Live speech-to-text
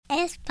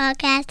This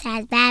podcast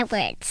has bad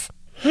words.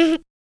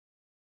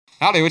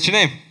 Howdy, what's your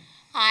name?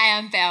 Hi,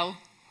 I'm Belle.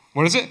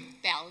 What is it?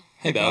 Belle.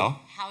 Hey, Belle.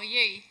 How are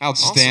you?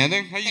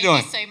 Outstanding. Awesome. How you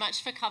doing? Thank you so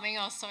much for coming.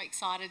 I was so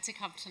excited to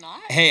come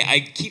tonight. Hey,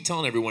 I keep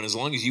telling everyone, as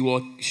long as you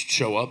all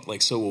show up,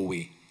 so will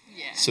we.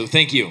 Yeah. So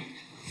thank you.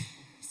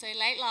 So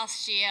late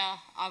last year,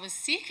 I was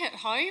sick at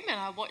home and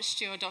I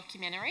watched your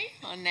documentary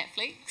on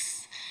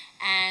Netflix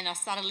and I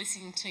started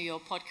listening to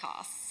your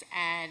podcasts,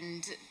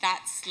 and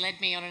that's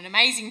led me on an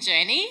amazing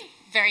journey,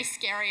 very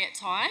scary at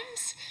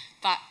times,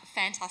 but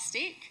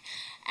fantastic.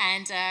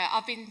 And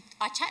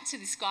I chat to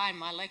this guy in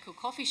my local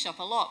coffee shop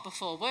a lot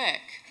before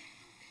work.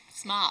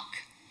 It's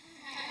Mark.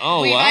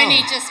 Oh, We've wow.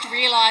 only just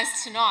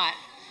realised tonight.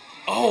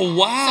 Oh,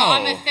 wow. So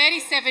I'm a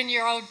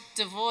 37-year-old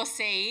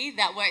divorcee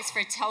that works for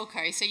a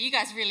telco, so you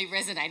guys really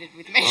resonated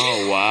with me.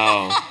 Oh,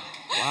 wow.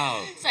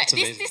 Wow. So That's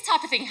amazing. this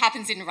type of thing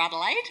happens in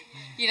Radelaide,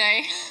 you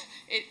know,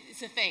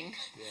 it's a thing.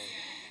 Yeah.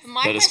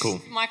 That is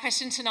cool. My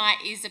question tonight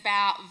is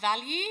about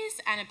values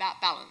and about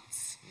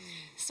balance.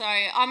 So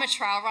I'm a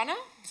trail runner,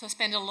 so I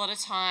spend a lot of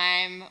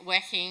time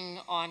working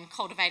on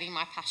cultivating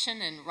my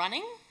passion and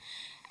running,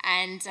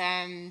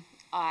 and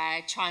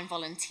I try and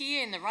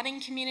volunteer in the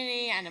running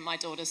community and at my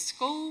daughter's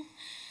school,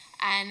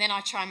 and then I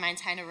try and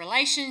maintain a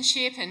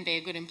relationship and be a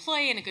good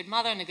employee and a good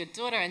mother and a good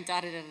daughter and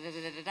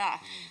da-da-da-da-da-da-da.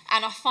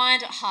 And I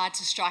find it hard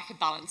to strike a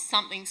balance.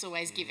 Something's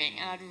always giving,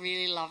 and I'd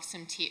really love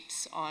some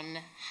tips on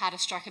how to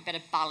strike a better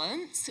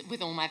balance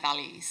with all my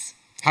values.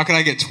 How can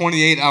I get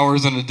 28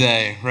 hours in a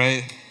day,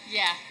 right?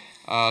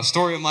 Yeah.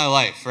 Story of my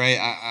life, right?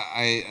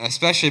 I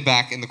especially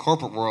back in the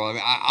corporate world. I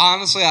mean,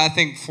 honestly, I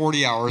think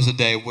 40 hours a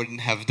day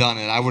wouldn't have done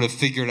it. I would have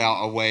figured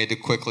out a way to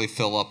quickly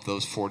fill up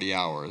those 40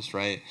 hours,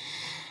 right?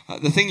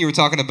 The thing you were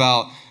talking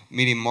about,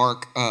 meeting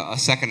Mark a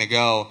second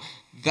ago,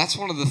 that's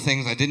one of the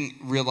things I didn't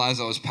realize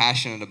I was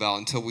passionate about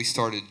until we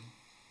started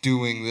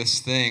doing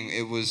this thing.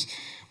 It was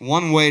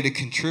one way to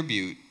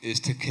contribute is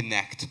to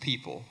connect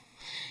people.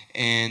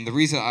 And the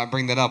reason I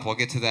bring that up, we'll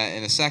get to that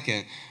in a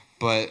second,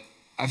 but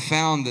I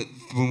found that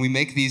when we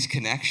make these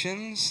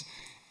connections,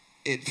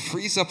 it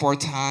frees up our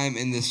time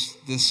in this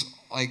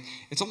like,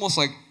 it's almost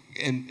like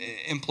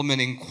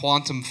implementing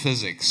quantum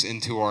physics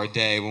into our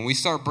day. When we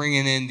start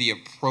bringing in the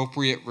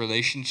appropriate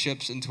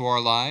relationships into our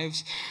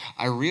lives,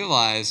 I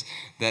realize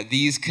that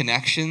these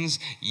connections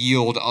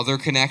yield other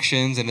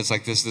connections, and it's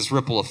like this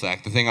ripple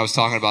effect. The thing I was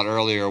talking about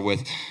earlier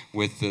with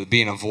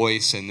being a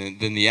voice and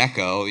then the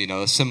echo, you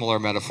know, a similar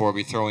metaphor would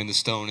be throwing the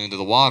stone into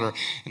the water,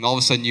 and all of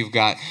a sudden you've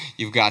got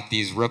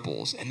these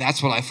ripples, and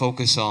that's what I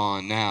focus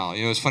on now.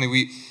 You know, it's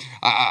funny.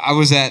 I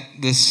was at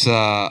this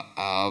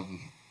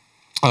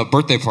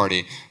birthday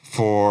party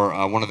for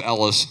one of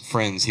Ella's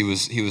friends. He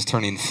was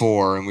turning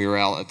 4, and we were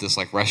out at this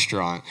like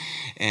restaurant,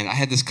 and I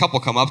had this couple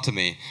come up to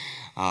me.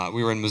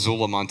 We were in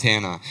Missoula,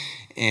 Montana,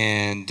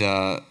 and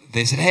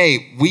they said,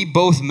 "Hey, we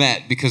both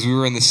met because we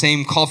were in the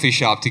same coffee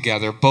shop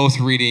together, both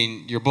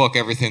reading your book,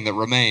 Everything That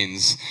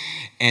Remains,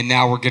 and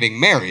now we're getting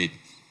married."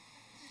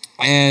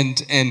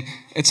 And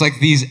it's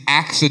like these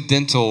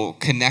accidental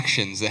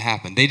connections that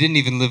happen. They didn't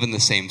even live in the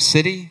same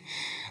city.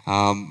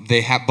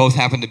 They both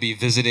happened to be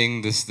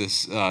visiting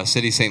this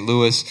city, St.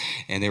 Louis,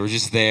 and they were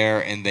just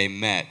there and they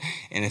met.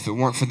 And if it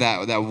weren't for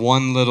that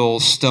one little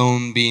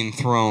stone being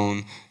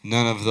thrown,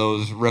 none of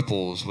those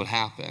ripples would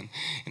happen.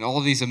 And all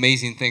of these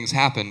amazing things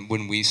happen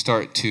when we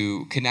start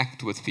to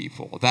connect with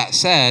people. That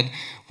said,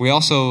 we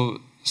also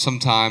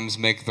sometimes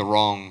make the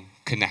wrong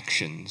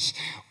connections,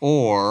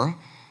 or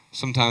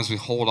sometimes we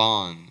hold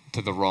on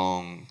to the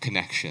wrong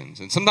connections.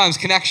 And sometimes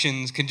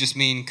connections can just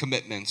mean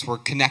commitments. We're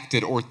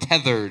connected or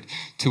tethered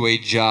to a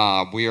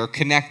job. We are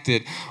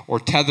connected or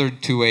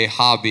tethered to a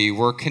hobby.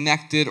 We're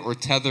connected or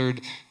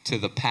tethered to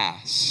the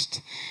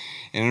past.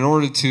 And in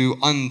order to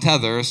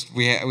untether,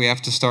 we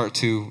have to start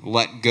to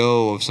let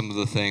go of some of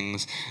the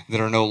things that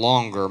are no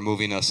longer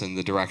moving us in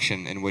the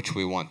direction in which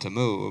we want to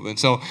move. And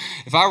so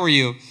if I were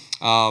you,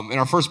 in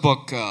our first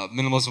book,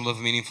 Minimalism, Live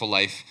a Meaningful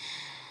Life,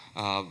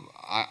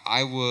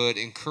 I would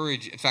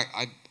encourage, in fact,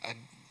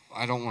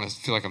 I don't want to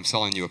feel like I'm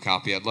selling you a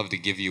copy. I'd love to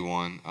give you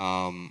one.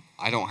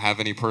 I don't have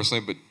any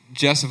personally, but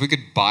Jess, if we could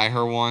buy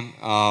her one,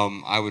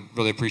 I would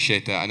really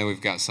appreciate that. I know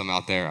we've got some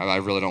out there. I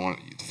really don't want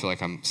you to feel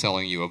like I'm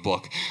selling you a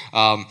book.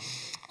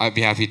 I'd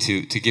be happy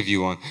to give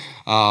you one.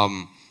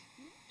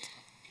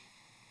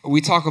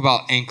 We talk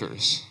about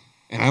anchors.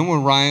 And I know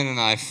when Ryan and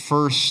I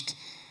first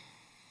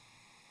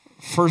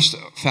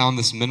found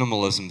this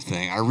minimalism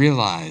thing, I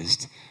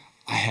realized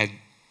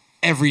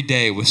every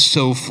day was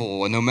so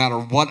full, and no matter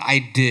what I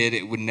did,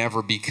 it would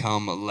never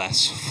become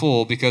less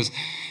full, because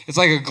it's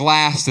like a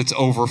glass that's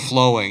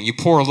overflowing. You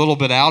pour a little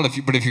bit out,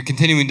 but if you're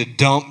continuing to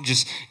dump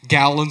just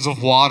gallons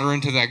of water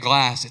into that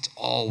glass, it's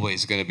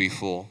always going to be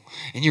full,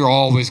 and you're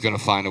always going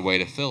to find a way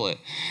to fill it.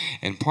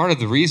 And part of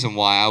the reason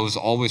why I was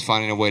always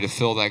finding a way to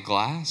fill that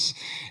glass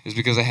is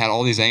because I had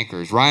all these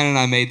anchors. Ryan and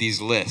I made these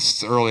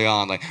lists early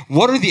on, like,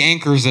 what are the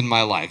anchors in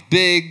my life?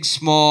 Big,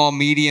 small,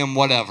 medium,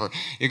 whatever.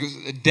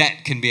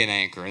 Debt can be an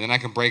anchor, and then I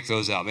can break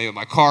those out. Maybe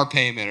my car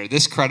payment, or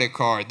this credit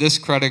card, this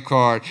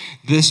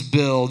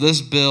bill,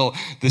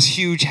 the this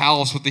huge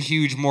house with a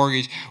huge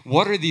mortgage.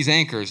 What are these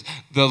anchors?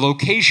 The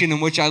location in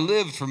which I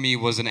lived for me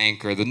was an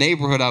anchor. The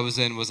neighborhood I was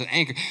in was an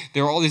anchor.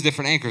 There were all these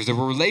different anchors. There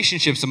were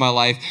relationships in my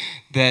life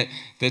that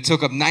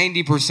took up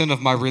 90%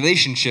 of my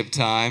relationship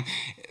time,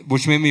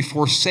 which made me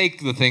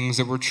forsake the things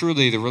that were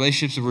truly, the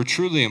relationships that were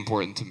truly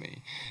important to me.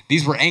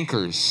 These were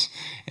anchors,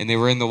 and they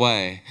were in the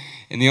way.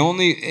 And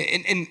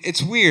and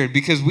it's weird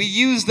because we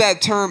use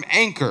that term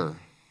anchor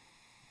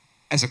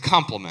as a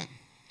compliment.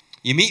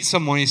 You meet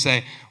someone, you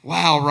say,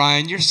 wow,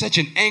 Ryan, you're such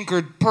an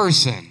anchored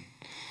person.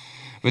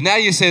 But now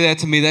you say that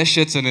to me, that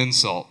shit's an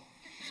insult.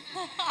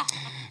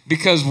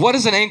 Because what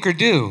does an anchor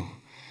do?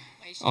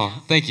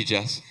 Oh, thank you,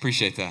 Jess.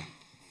 Appreciate that.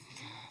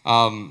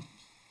 An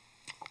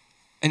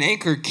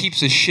anchor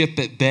keeps a ship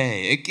at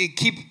bay.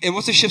 And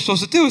what's a ship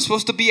supposed to do? It's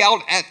supposed to be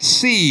out at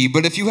sea.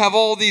 But if you have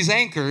all these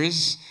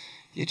anchors,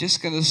 you're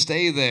just going to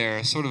stay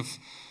there, sort of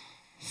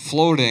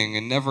floating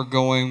and never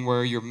going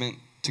where you're meant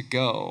to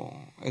go.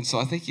 And so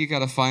I think you got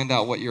to find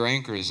out what your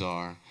anchors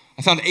are.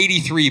 I found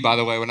 83, by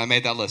the way, when I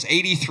made that list.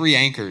 83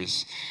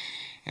 anchors.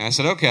 And I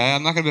said, okay,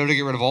 I'm not going to be able to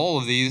get rid of all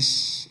of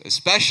these,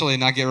 especially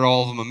not get rid of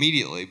all of them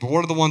immediately. But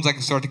what are the ones I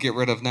can start to get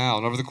rid of now?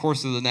 And over the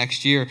course of the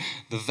next year,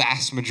 the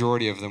vast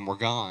majority of them were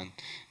gone.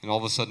 And all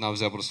of a sudden, I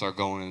was able to start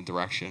going in a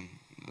direction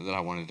that I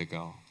wanted to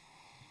go.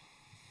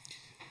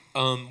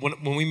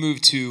 When we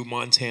moved to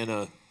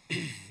Montana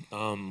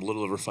a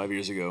little over 5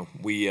 years ago,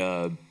 we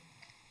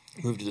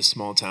moved to this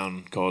small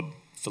town called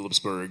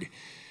Phillipsburg,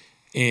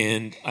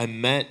 and I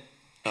met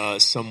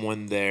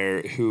someone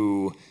there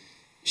who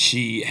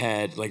she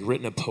had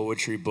written a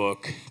poetry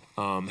book,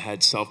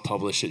 had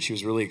self-published it. She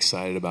was really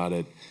excited about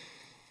it,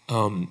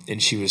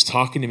 and she was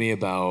talking to me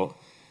about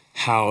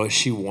how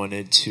she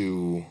wanted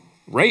to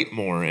write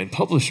more and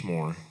publish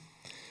more.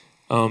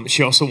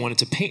 She also wanted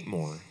to paint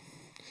more.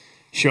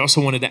 She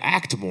also wanted to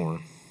act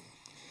more.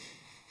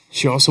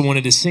 She also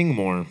wanted to sing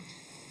more.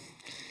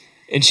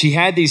 And she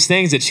had these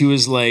things that she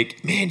was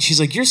like, man, she's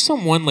like, you're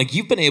someone,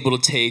 you've been able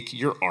to take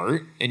your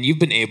art and you've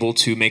been able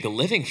to make a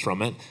living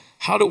from it.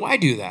 How do I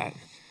do that?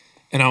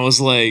 And I was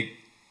like,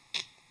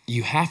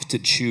 you have to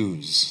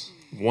choose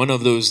one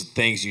of those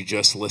things you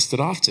just listed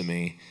off to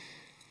me.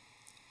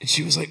 And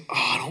she was like, oh,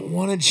 I don't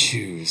want to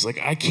choose.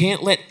 I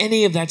can't let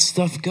any of that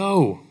stuff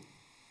go.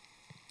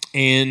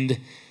 And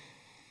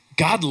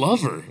God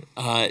love her.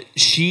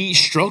 She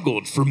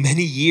struggled for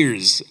many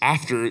years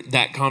after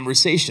that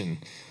conversation.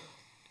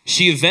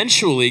 She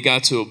eventually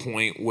got to a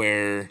point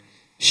where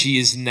she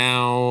is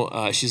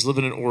now, she's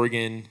living in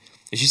Oregon,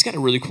 and she's got a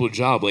really cool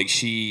job.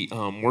 She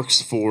works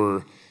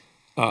for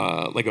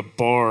a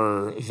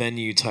bar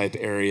venue type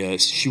area.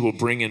 She will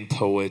bring in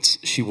poets.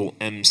 She will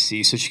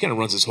MC. So she kind of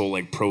runs this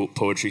whole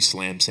poetry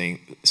slam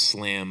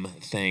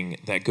thing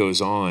that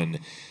goes on.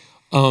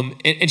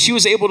 And she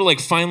was able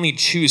to finally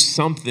choose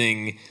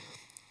something.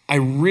 I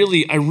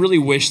really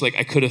wish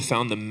I could have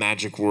found the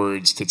magic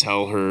words to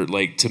tell her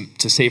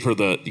to save her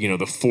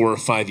the 4 or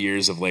 5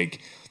 years of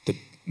the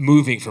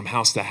moving from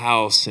house to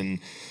house and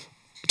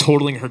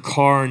totaling her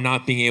car,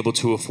 not being able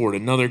to afford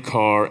another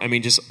car. I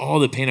mean, just all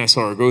the pain I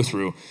saw her go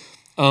through.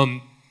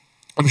 I'm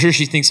sure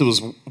she thinks it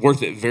was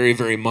worth it very,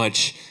 very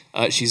much.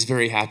 She's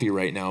very happy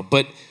right now.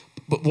 But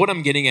what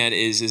I'm getting at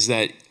is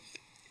that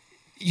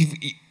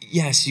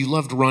you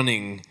loved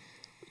running.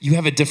 You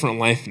have a different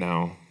life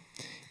now.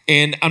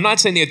 And I'm not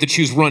saying you have to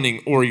choose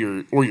running or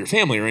your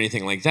family or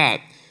anything like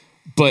that,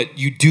 but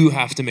you do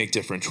have to make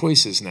different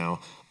choices now.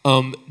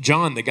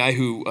 John, the guy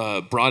who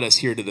brought us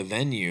here to the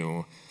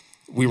venue,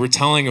 we were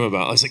telling him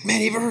about. I was like, man,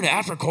 you ever heard of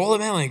Africola,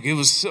 man? It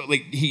was so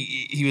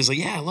he was like,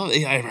 yeah, I love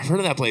it. I've heard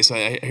of that place.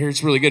 I hear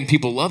it's really good and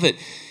people love it.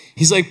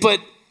 He's like,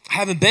 but I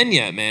haven't been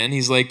yet, man.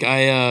 He's like,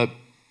 I've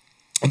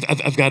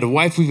got a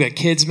wife, we've got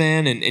kids,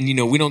 man, and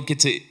we don't get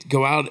to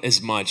go out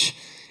as much.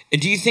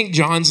 And do you think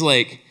John's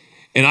like,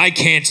 and I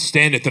can't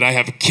stand it that I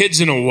have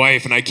kids and a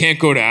wife and I can't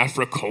go to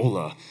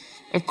Africola?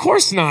 Of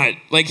course not.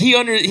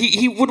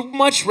 He would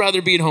much rather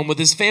be at home with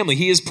his family.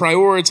 He is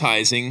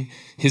prioritizing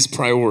his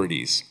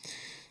priorities.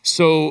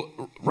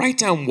 So write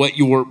down what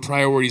your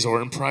priorities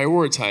are and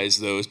prioritize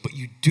those, but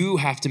you do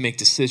have to make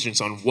decisions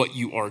on what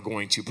you are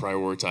going to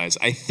prioritize.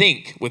 I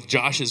think with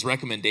Josh's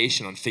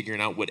recommendation on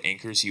figuring out what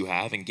anchors you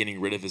have and getting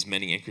rid of as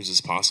many anchors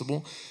as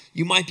possible,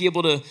 you might be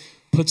able to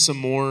put some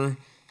more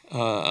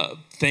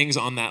things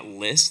on that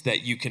list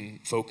that you can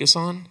focus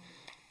on.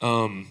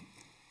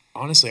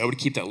 Honestly, I would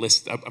keep that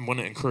list. I'm going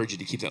to encourage you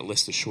to keep that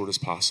list as short as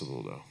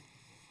possible, though.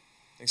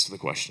 Thanks for the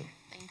question.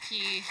 Thank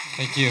you.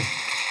 Thank you.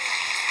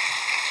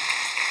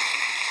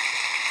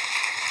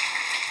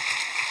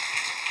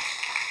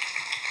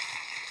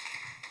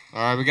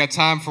 All right, we got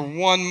time for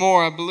one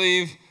more, I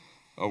believe.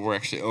 Oh, we're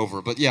actually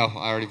over, but yeah,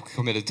 I already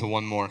committed to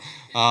one more.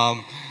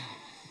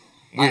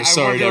 We're sorry to I want to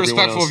be everyone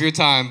respectful else. of your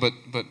time,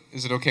 but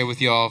is it okay with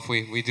y'all if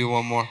we do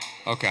one more?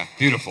 Okay,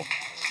 beautiful.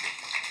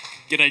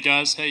 G'day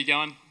guys, how you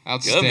going?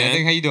 Outstanding. Good,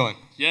 man. How you doing?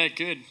 Yeah,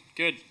 good.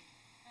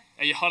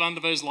 Are you hot under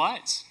those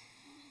lights?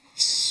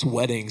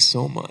 Sweating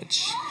so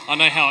much. I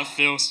know how it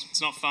feels.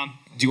 It's not fun.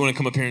 Do you want to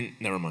come up here and...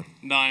 Never mind.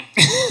 No.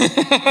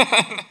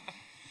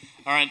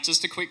 All right,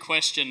 just a quick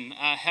question.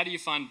 How do you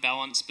find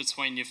balance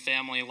between your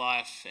family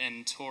life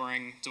and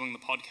touring, doing the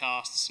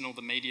podcasts and all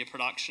the media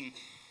production?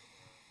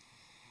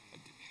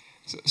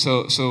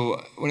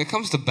 So when it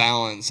comes to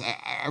balance,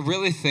 I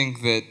really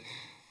think that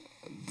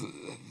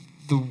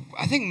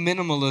I think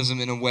minimalism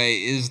in a way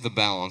is the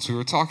balance. We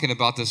were talking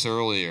about this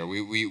earlier.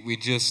 We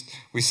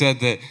said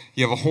that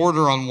you have a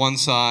hoarder on one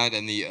side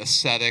and the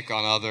ascetic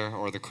on other,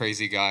 or the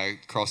crazy guy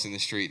crossing the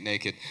street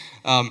naked.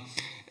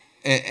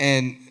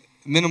 And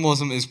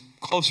minimalism is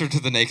closer to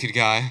the naked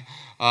guy,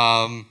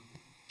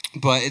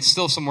 but it's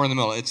still somewhere in the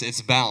middle.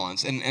 It's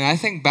balance, and I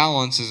think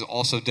balance is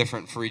also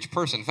different for each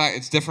person. In fact,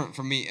 it's different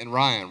for me and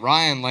Ryan.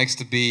 Ryan likes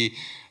to be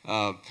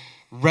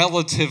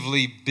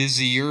relatively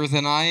busier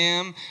than I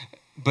am,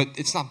 but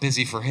it's not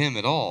busy for him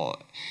at all.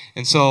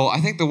 And so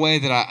I think the way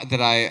that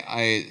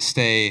I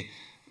stay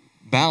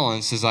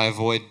balanced is I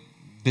avoid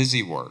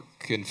busy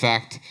work. In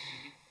fact,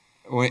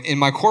 in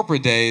my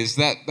corporate days,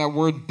 that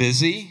word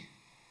busy,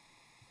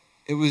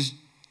 it was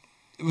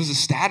a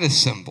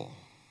status symbol.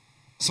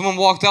 Someone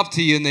walked up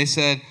to you and they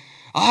said,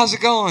 "Oh, how's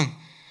it going?"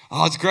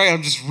 "Oh, it's great.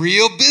 I'm just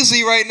real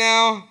busy right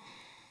now."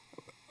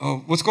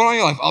 "Oh, what's going on in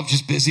your life?" "I'm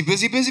just busy,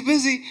 busy, busy,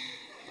 busy."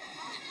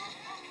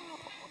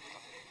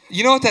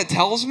 You know what that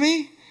tells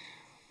me?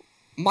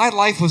 My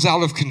life was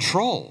out of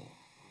control.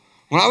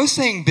 When I was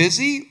saying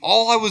busy,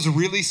 all I was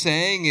really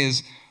saying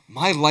is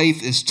my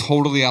life is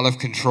totally out of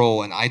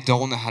control and I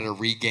don't know how to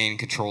regain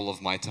control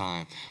of my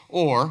time.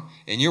 Or,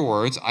 in your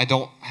words, I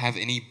don't have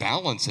any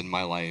balance in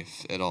my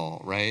life at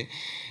all, right?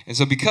 And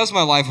so because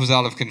my life was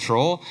out of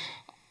control,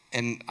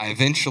 and I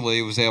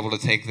eventually was able to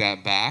take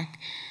that back,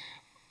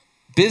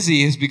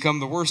 busy has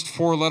become the worst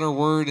 4-letter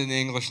word in the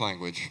English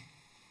language.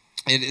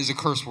 It is a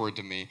curse word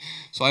to me.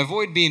 So I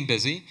avoid being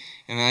busy,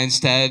 and I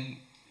instead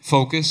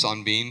focus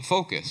on being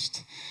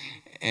focused.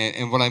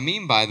 And what I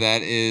mean by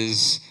that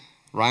is,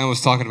 Ryan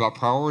was talking about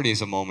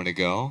priorities a moment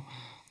ago.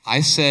 I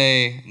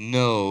say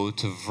no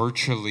to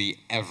virtually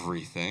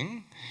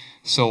everything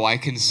so I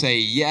can say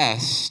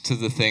yes to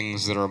the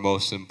things that are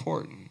most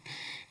important.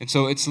 And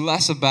so it's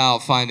less about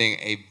finding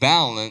a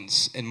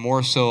balance and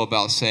more so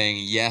about saying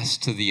yes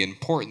to the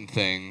important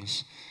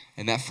things.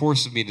 And that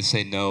forces me to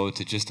say no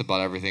to just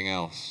about everything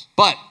else.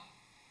 But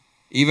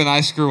even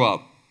I screw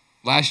up.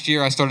 Last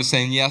year, I started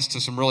saying yes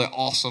to some really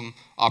awesome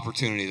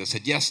opportunities. I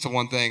said yes to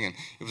one thing, and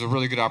it was a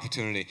really good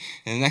opportunity.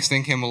 And the next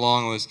thing came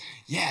along and was,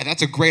 yeah,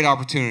 that's a great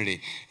opportunity.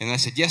 And I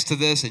said yes to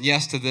this, and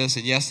yes to this,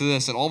 and yes to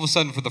this. And all of a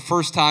sudden, for the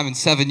first time in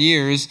 7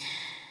 years,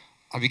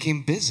 I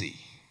became busy.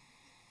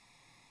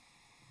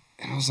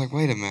 And I was like,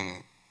 wait a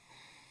minute.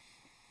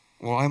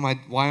 Why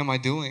am I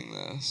doing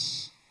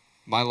this?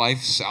 My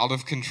life's out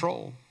of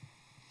control.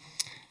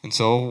 And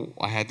so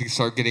I had to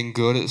start getting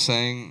good at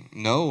saying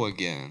no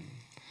again.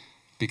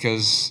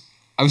 Because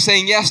I was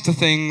saying yes to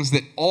things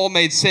that all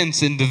made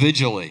sense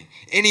individually.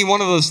 Any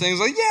one of those things,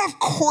 like, yeah, of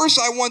course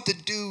I want to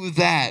do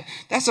that.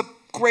 That's a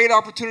great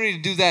opportunity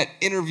to do that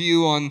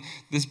interview on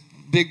this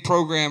big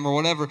program or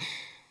whatever.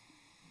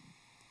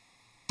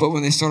 But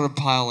when they started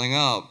piling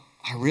up,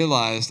 I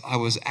realized I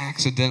was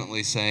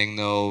accidentally saying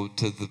no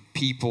to the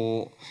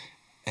people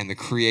and the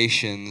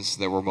creations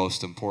that were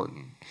most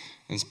important.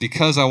 And it's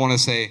because I want to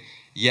say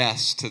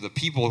yes to the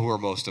people who are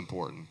most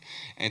important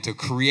and to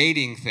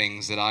creating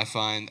things that I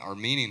find are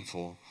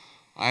meaningful,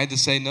 I had to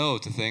say no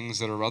to things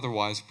that are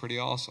otherwise pretty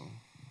awesome.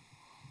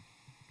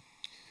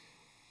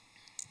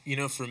 You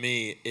know, for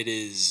me, it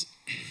is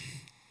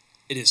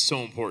so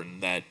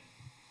important that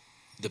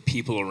the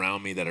people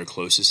around me that are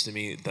closest to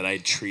me, that I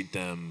treat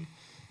them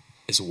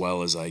as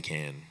well as I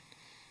can.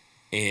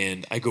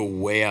 And I go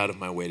way out of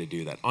my way to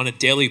do that. On a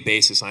daily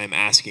basis, I am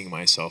asking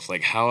myself,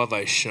 like, how have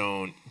I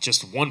shown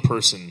just one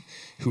person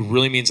who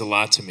really means a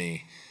lot to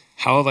me,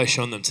 how have I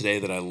shown them today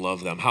that I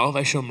love them? How have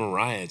I shown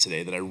Mariah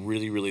today that I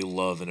really, really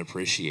love and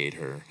appreciate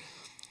her?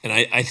 And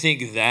I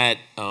think that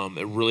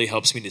it really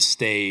helps me to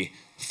stay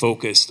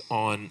focused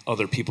on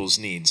other people's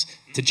needs.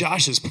 To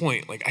Josh's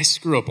point, like, I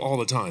screw up all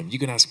the time. You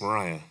can ask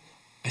Mariah.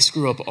 I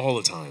screw up all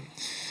the time.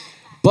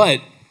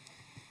 But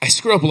I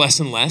screw up less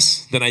and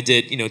less than I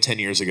did, 10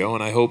 years ago,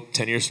 and I hope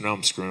 10 years from now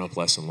I'm screwing up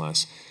less and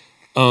less.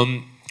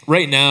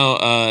 Right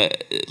now,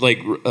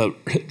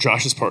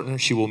 Josh's partner,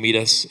 she will meet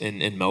us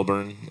in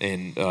Melbourne,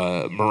 and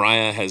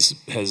Mariah has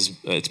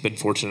it's been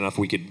fortunate enough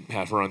we could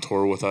have her on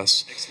tour with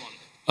us.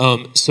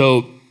 Excellent.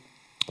 So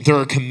there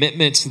are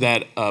commitments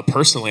that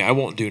personally I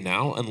won't do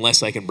now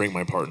unless I can bring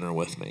my partner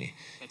with me,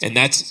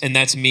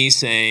 that's me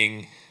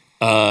saying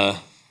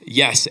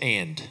yes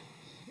and.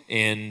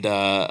 And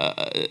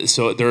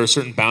so there are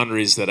certain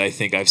boundaries that I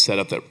think I've set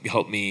up that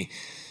help me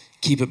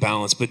keep it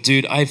balanced. But,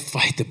 dude, I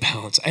fight the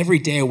balance. Every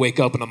day I wake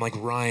up and I'm like,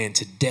 Ryan,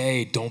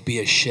 today don't be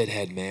a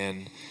shithead,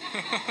 man.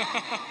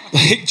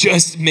 Like,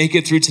 just make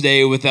it through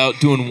today without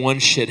doing one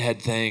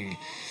shithead thing.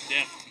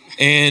 Yeah.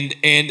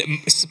 And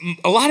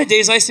a lot of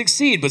days I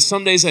succeed, but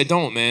some days I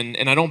don't, man.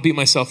 And I don't beat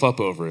myself up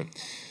over it.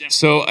 Yeah.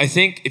 So I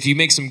think if you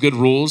make some good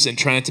rules and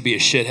try not to be a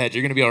shithead,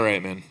 you're going to be all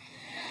right, man.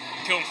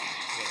 Cool.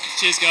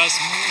 Cheers, guys.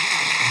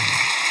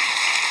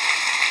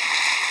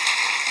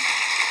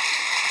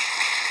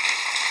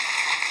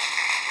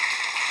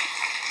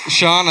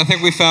 Sean, I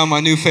think we found my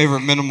new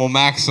favorite minimal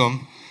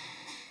maxim.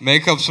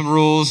 Make up some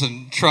rules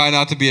and try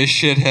not to be a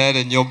shithead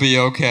and you'll be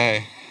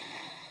okay.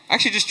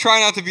 Actually, just try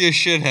not to be a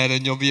shithead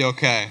and you'll be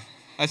okay.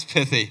 That's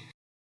pithy.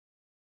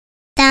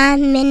 The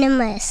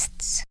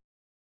Minimalists.